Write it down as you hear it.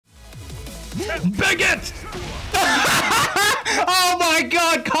Baguette! Oh my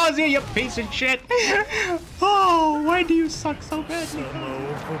god, Kazuya, you piece of shit! Oh, why do you suck so badly?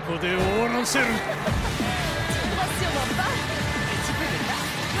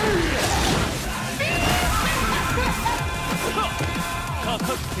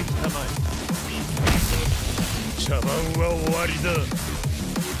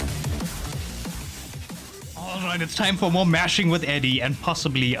 Alright, it's time for more mashing with Eddy and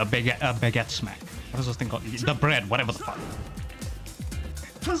possibly a baguette smack. What is this thing called? The bread, whatever the fuck.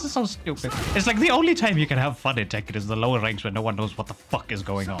 This is so stupid. It's like the only time you can have fun in Tekken is the lower ranks where no one knows what the fuck is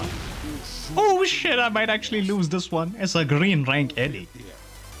going on. Oh shit, I might actually lose this one. It's a green rank Eddy.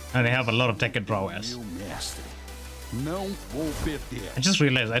 And they have a lot of Tekken prowess. I just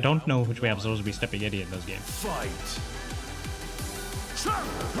realized I don't know which way I'm supposed to be stepping Eddy in this game. Fight.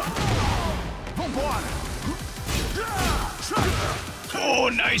 Oh,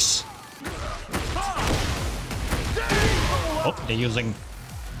 nice! Oh, they're using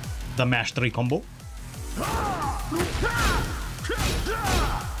the mash 3 combo. I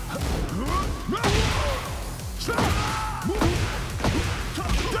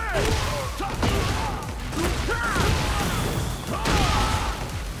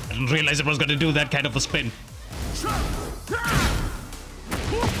didn't realize it was going to do that kind of a spin.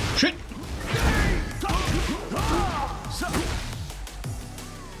 Shit!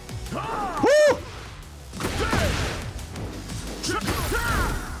 Woo!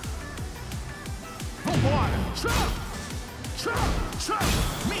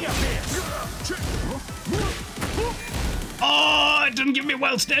 Oh, it didn't give me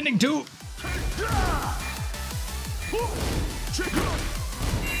wild standing too.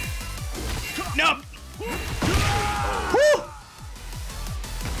 No. Woo!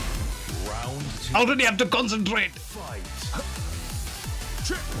 I already have to concentrate.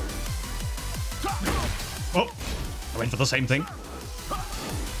 Oh, I went for the same thing.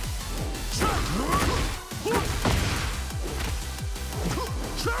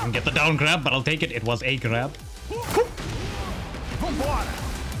 Didn't get the down grab, but I'll take it. It was a grab.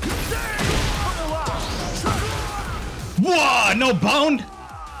 Whoa, no bound?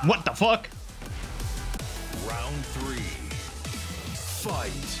 What the fuck? Round 3.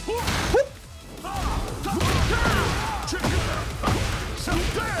 Fight.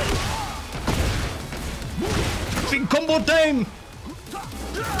 Big combo time!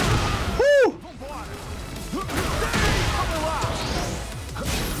 Woo!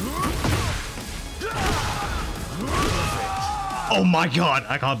 Oh my god,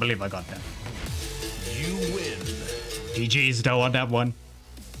 I can't believe I got that. You win. GG's though on that one.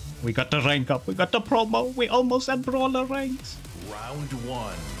 We got the rank up, we got the promo, we almost had brawler ranks. Round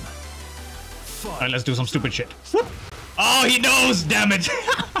 1. Alright, let's do some stupid shit. Whoop. Oh, he knows, damn it!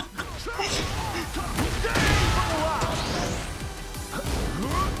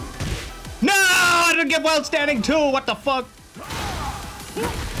 No, I didn't get wild standing too, what the fuck?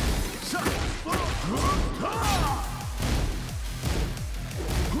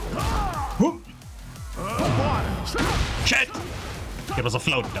 Whoop. Shit! It was a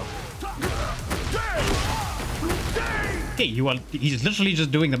float though. Hey, he's literally just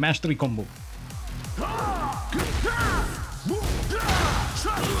doing the mash 3 combo.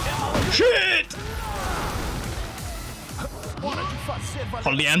 Shit!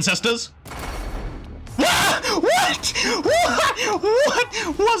 Call the ancestors. What? What?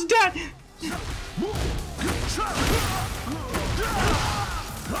 What was that?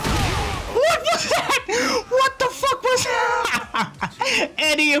 What was that? What the fuck was that?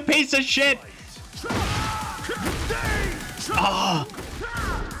 Eddy, you piece of shit. Oh.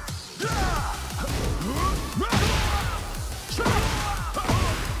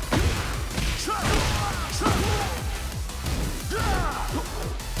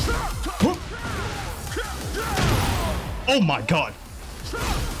 Oh my god!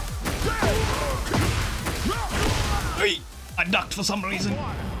 Hey, I ducked for some reason.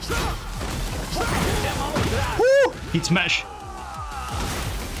 Woo! Heat smash.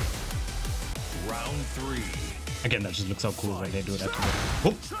 Round 3. Again, that just looks so cool when they do that.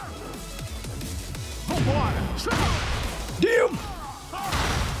 Whoop. Damn!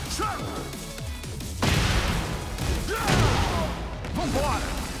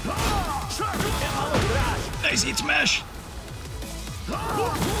 Nice heat smash!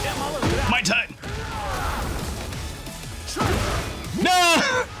 My time!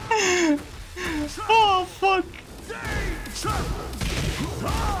 No! Oh, fuck!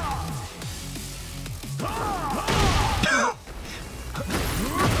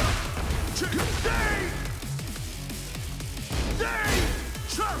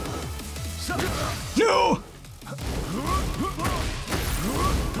 No!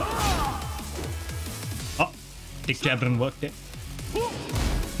 Oh, dick jab didn't work there.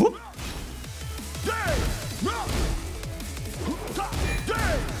 Whoop.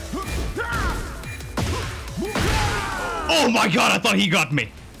 Oh my god, I thought he got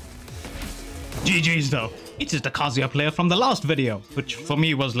me. GG's though. It is the Kazuya player from the last video, which for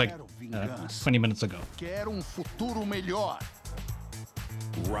me was like 20 minutes ago.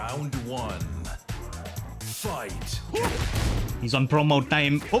 Round 1. Fight. He's on promo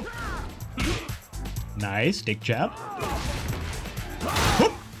time. Oh. Nice, dick jab.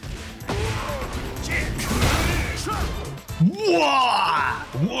 Oh. Wah!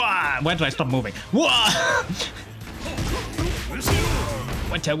 Wah! Why did I stop moving? Wah!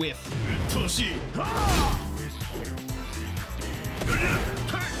 What a whiff.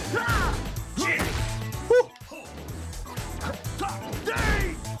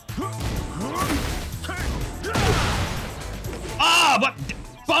 Ah, what?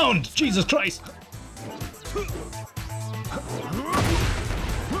 Bound! Jesus Christ!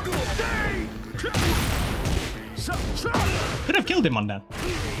 Could have killed him on that.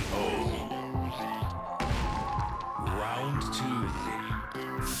 Round 2.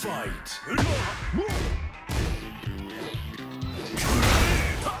 Fight.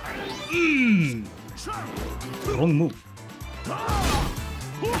 Wrong move.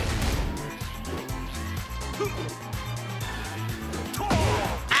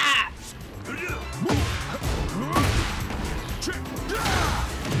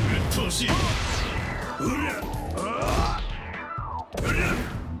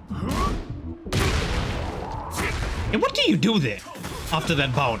 Hey, what do you do there after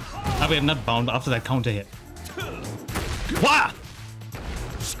that bound? I mean, not bound, after that counter hit. Wah!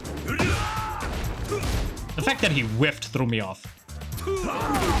 The fact that he whiffed threw me off.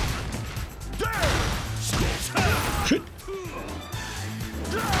 Shit.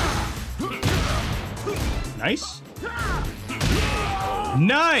 Nice.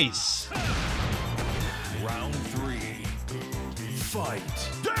 Nice! Round 3. Fight.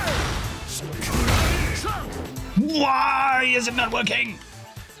 Why is it not working?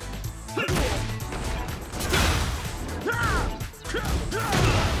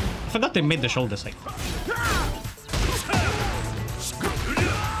 I forgot they made the shoulder side.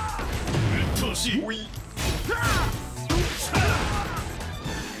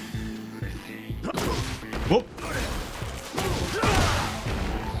 Whoop.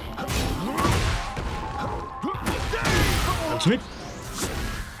 Sweep.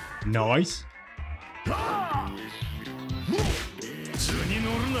 Nice.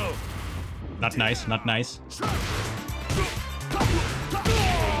 Not nice, not nice. Round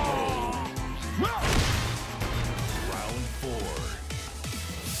 4.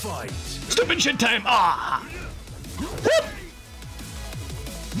 Fight. Stupid shit time. Ah.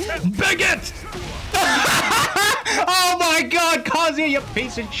 Baguette! Oh my god, Kazuya, you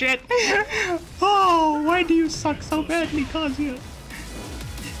piece of shit! Oh, why do you suck so badly, Kazuya?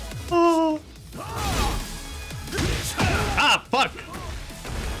 Oh. Ah, fuck!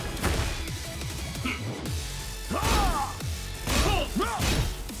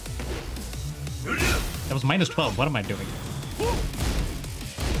 That was minus 12. What am I doing? Whoop.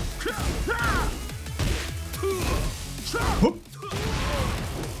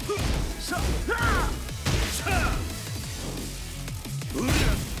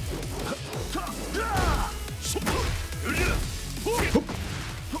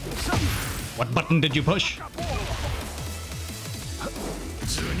 What button did you push?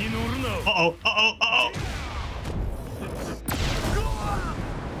 Uh-oh, uh-oh, uh-oh.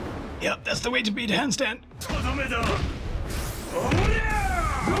 Yep, that's the way to beat a handstand.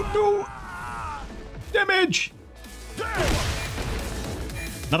 No. Damage!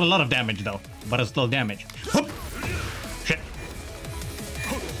 Not a lot of damage though, but it's still damage. Whoop. Shit.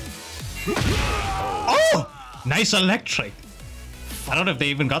 Oh! Nice electric. I don't know if they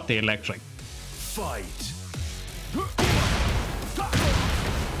even got the electric. Fight.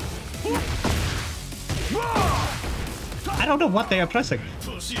 I don't know what they are pressing,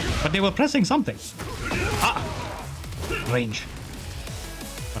 but they were pressing something. Ah! Range.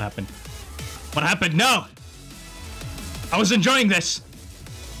 What happened? What happened? No! I was enjoying this!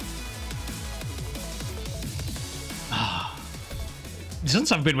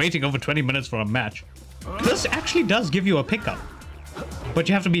 Since I've been waiting over 20 minutes for a match, this actually does give you a pickup. But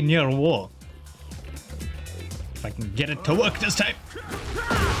you have to be near a wall. If I can get it to work this time.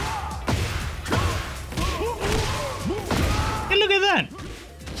 Hey, look at that!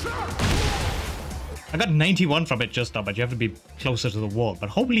 I got 91 from it just now, but you have to be closer to the wall. But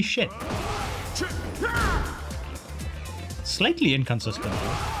holy shit. Slightly inconsistent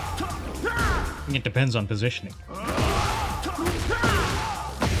though. I think it depends on positioning.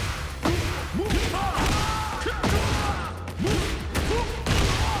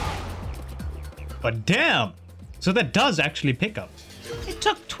 But damn! So that does actually pick up. It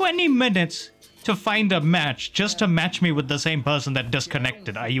took 20 minutes to find a match just to match me with the same person that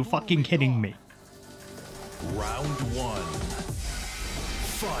disconnected. Are you fucking kidding me? Round one.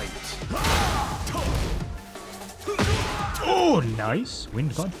 Fight. Oh, nice.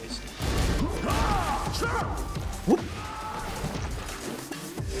 Wind God Fist. Whoop.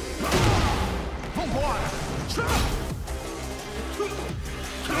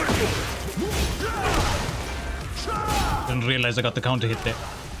 Didn't realize I got the counter hit there.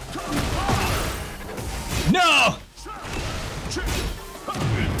 No!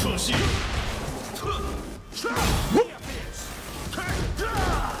 Whoop.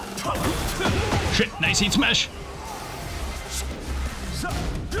 Shit, nice heat smash.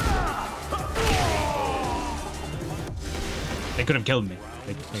 They could have killed me.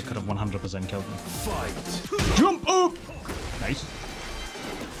 They could have 100% killed me. Fight. Jump up! Nice.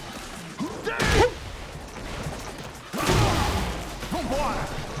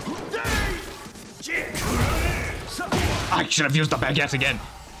 I should have used the baguette again.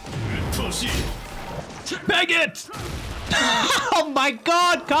 Baguette! Oh my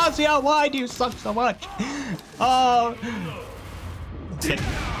god, Kazuya, why do you suck so much? Oh.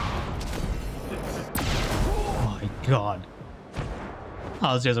 Oh my god.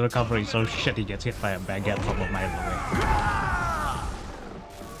 Kazuya's recovery is so shit he gets hit by a baguette from a mile away.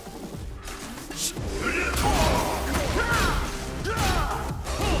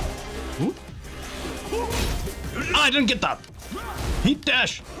 Ooh. I didn't get that. Heat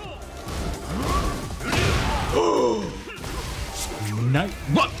dash. Nice.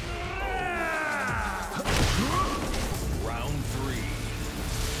 What? Round three.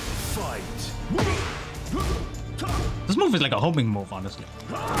 Fight. This move is like a homing move, honestly.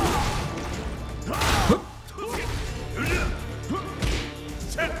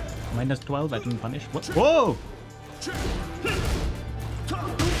 Minus 12, I didn't punish. What? Whoa!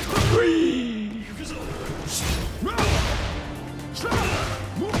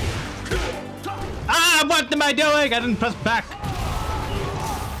 Ah, what am I doing? I didn't press back.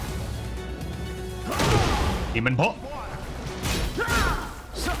 Demon Paw.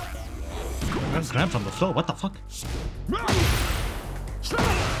 Grab from the floor. What the fuck?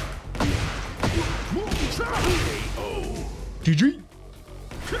 GG.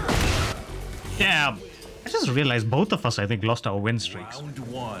 Damn. I just realized both of us, I think, lost our win streaks. Round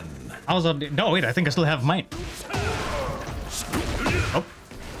one. I was on. No, wait. I think I still have mine. Oh.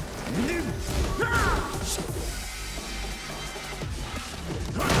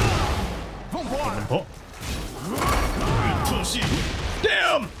 Demon Paw.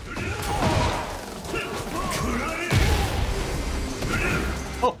 Damn!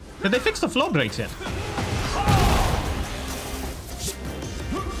 Oh, did they fix the floor breaks yet?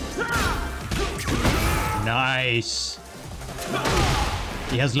 Nice.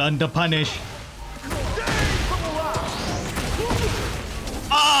 He has learned to punish.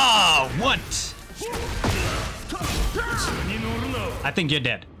 Ah, what? I think you're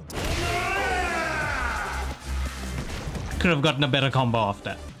dead. Could have gotten a better combo off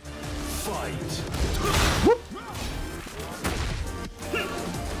that. Fight. Whoop.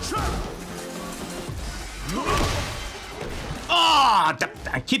 Ah,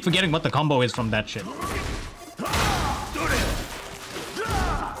 I keep forgetting what the combo is from that shit.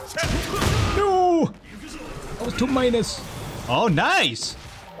 No! That was 2 minus. Oh, nice!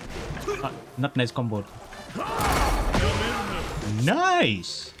 Not nice combo.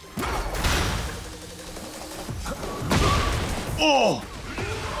 Nice! Oh!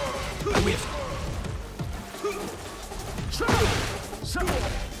 Whiff.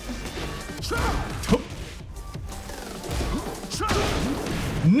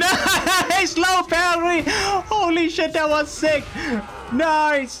 Nice! Low parry! Holy shit, that was sick!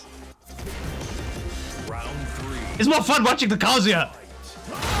 Nice! Round three. It's more fun watching the Kazuya!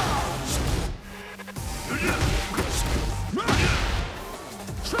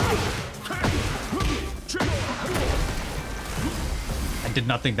 I did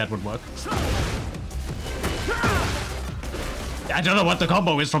not think that would work. I don't know what the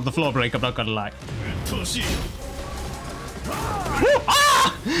combo is from the floor break, I'm not gonna lie. Woo!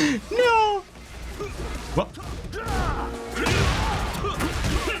 Ah! No! What?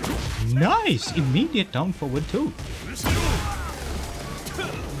 Nice! Immediate down forward too.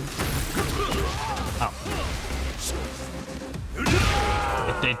 Oh.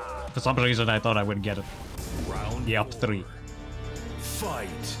 For some reason, I thought I would get it. Round The up 3. Fight.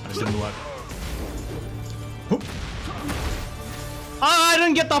 But it didn't work. Whoop. Ah, I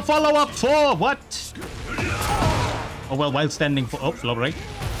didn't get the follow-up 4! What? Oh well, while standing for... Oh, low rate.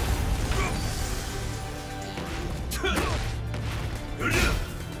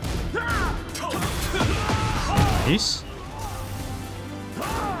 Nice.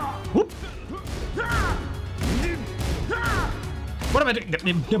 Whoop. What am I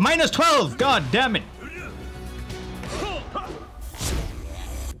doing? Minus 12! God damn it!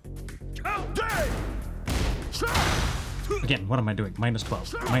 Again, what am I doing? Minus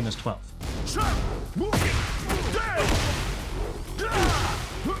 12. Minus 12.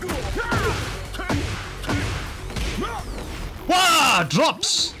 Wow!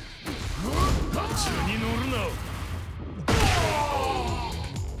 Drops!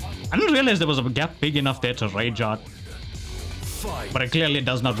 I didn't realize there was a gap big enough there to rage out. But it clearly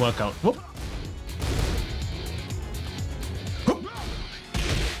does not work out. Whoop. Whoop.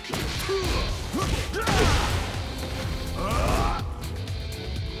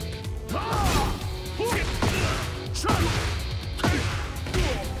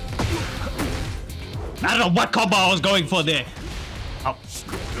 I don't know what combo I was going for there. Oh.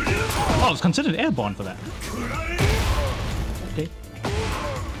 Oh, I was considered airborne for that. Okay.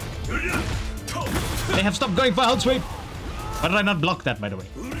 They have stopped going for out sweep. Why did I not block that, by the way?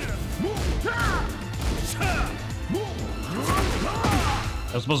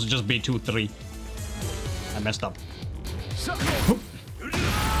 That was supposed to just be 2-3. I messed up.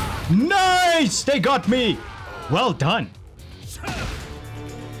 Nice! They got me! Well done.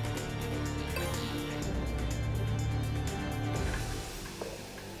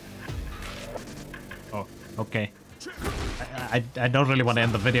 Oh, okay. I don't really want to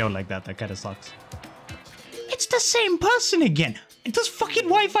end the video like that. That kind of sucks. It's the same person again. This fucking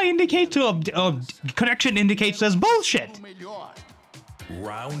Wi-Fi indicator connection indicator says bullshit.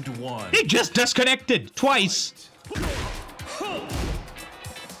 Round 1. It just disconnected twice.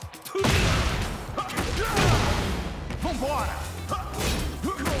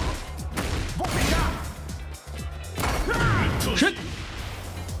 Shit.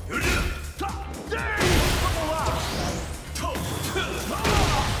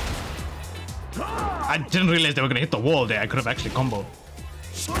 I didn't realize they were gonna hit the wall there. I could have actually comboed.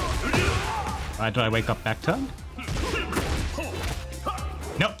 Why do I wake up back turn?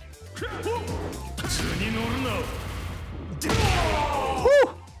 No.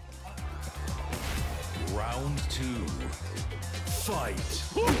 Woo. Round 2. Fight.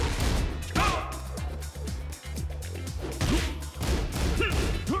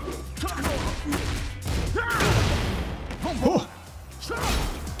 Oh.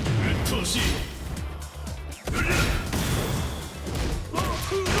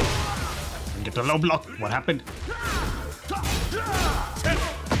 Get the low block. What happened?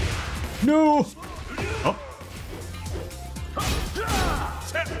 No. Oh.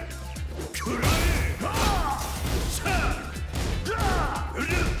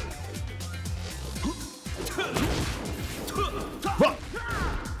 What?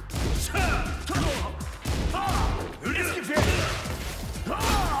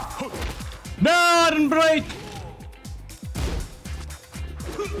 No, I didn't break.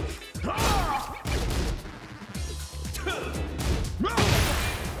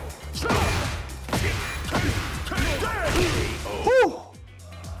 Whew.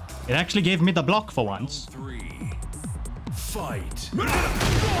 It actually gave me the block for once. 3. Fight.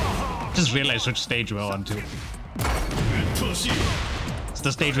 Just realized which stage we're on to. It's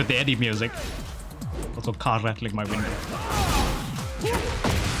the stage with the Eddy music. Also car rattling my window.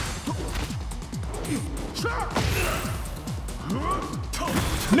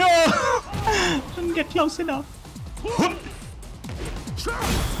 No! Didn't get close enough.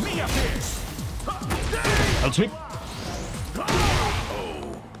 I'll sweep.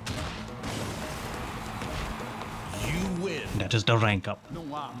 You win. That is the rank up.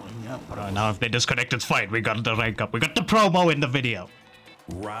 Now if they disconnect, it's fine. We got the rank up. We got the promo in the video.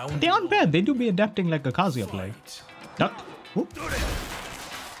 Round. They aren't bad. They do be adapting like a Kazuya play. Duck. Whoop.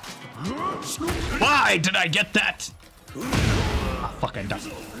 Why did I get that? Ah, fuck, I ducked.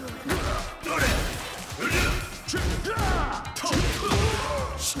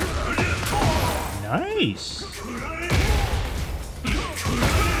 Nice.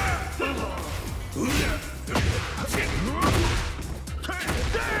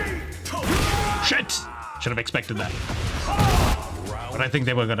 Shit! Should have expected that. But I think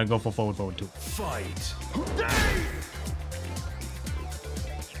they were gonna go for forward too. Fight.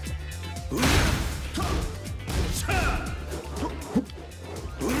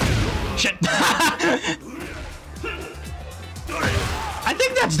 Shit. I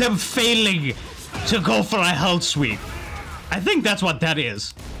think that's them failing to go for a health sweep. I think that's what that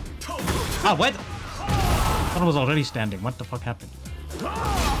is. Oh, what? I thought I was already standing. What the fuck happened?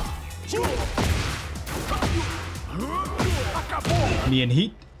 Me and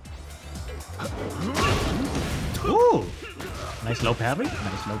heat. Ooh. Nice low parry.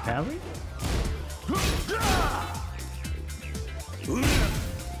 Nice low parry.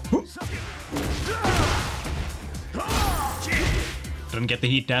 Didn't get the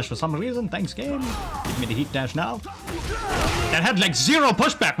heat dash for some reason. Thanks, game. Give me the heat dash now. That had like 0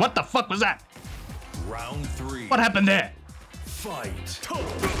 pushback. What the fuck was that? Round 3. What happened there? Fight.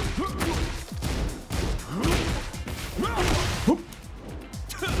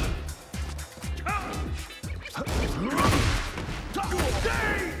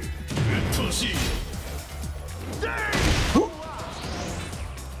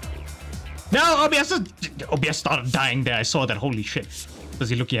 No, OBS started dying there. I saw that. Holy shit. Was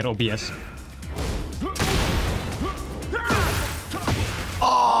he looking at OBS?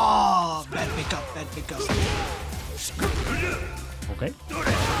 Oh, bad pickup, bad pickup. Okay.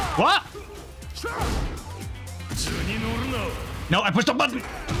 What? No, I pushed the button.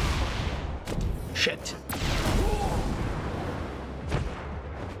 Shit.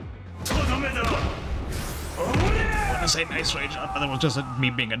 I want to say nice rage up, but that was just me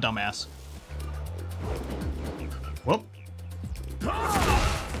being a dumbass. Whoop.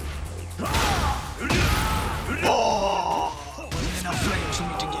 Oh! Wasn't enough range for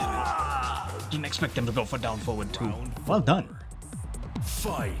me to get it. Didn't expect them to go for down forward too. Well done.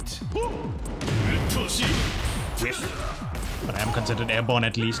 Fight. Whiff. But I am considered airborne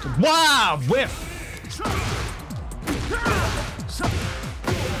at least. Wow! Whiff!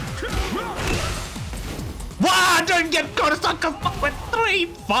 Wow! I didn't get caught stuck with 3!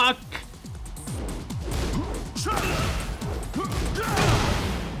 Fuck!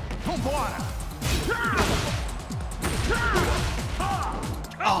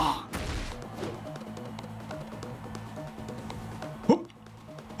 Oh. Hoop.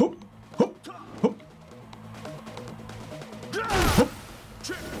 Hoop. Hoop. Hoop. Hoop.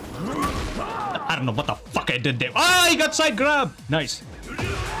 I don't know what the fuck I did there. Oh, he got side grab. Nice.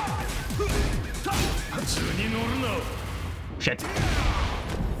 Shit.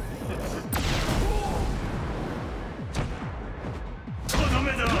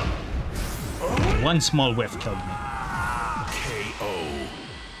 One small whiff killed me. KO.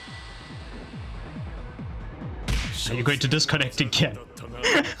 Are you going to disconnect again?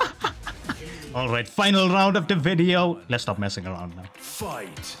 Alright, final round of the video. Let's stop messing around now.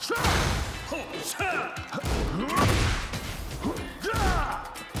 Fight.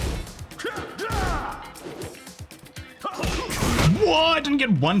 What? I didn't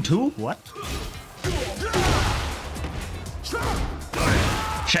get 1-2? What?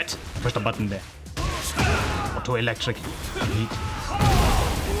 Shit. Push the button there. Auto electric. Heat.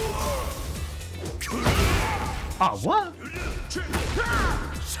 Oh, what?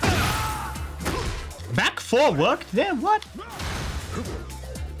 Back 4 worked there? What?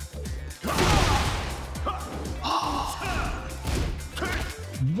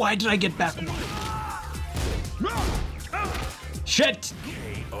 Why did I get back 1? Shit!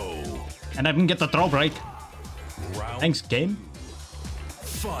 KO. And I didn't get the throw break. Thanks, game.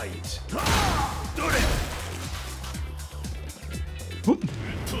 Fight. Whoop.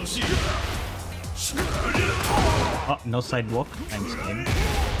 Oh, no sidewalk. Thanks, game.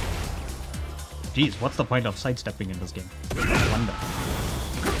 Jeez, what's the point of sidestepping in this game? I wonder.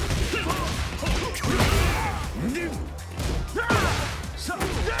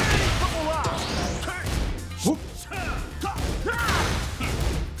 Whoop.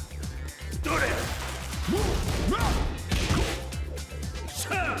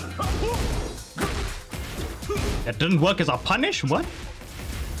 That didn't work as a punish? What?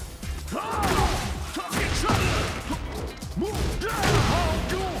 Oh,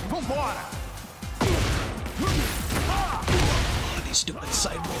 these stupid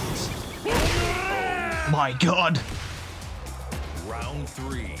sidewalks. My god. Round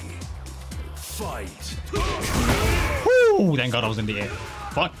 3. Fight. Woo! Thank god I was in the air.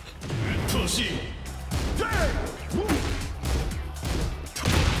 Fuck.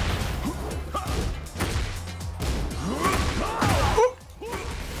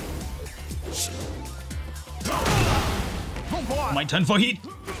 My turn for heat.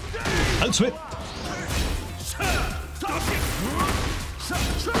 I'll switch.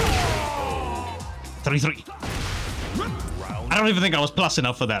 3-3. I don't even think I was plus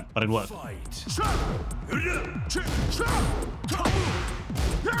enough for that, but it worked.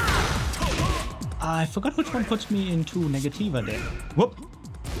 I forgot which one puts me into negativa there. Whoop.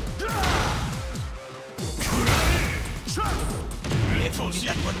 If only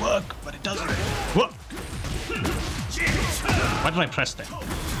that would work, but it doesn't. Whoop. Why did I press there?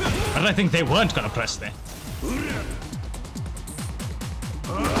 Why did I think they weren't gonna press there?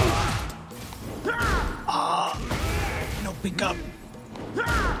 No pick up.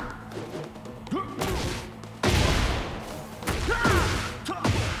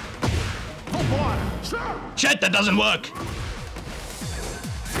 Shit, that doesn't work.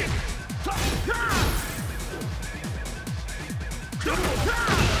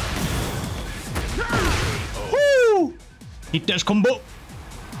 Woo! Hit dash combo.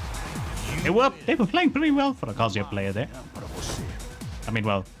 They were playing pretty well for a Kazuya player there. I mean,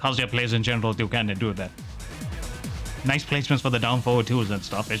 well, Kazuya players in general do kind of do that. Nice placements for the down forward twos and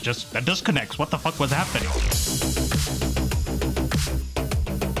stuff. It's just that disconnects. What the fuck was happening?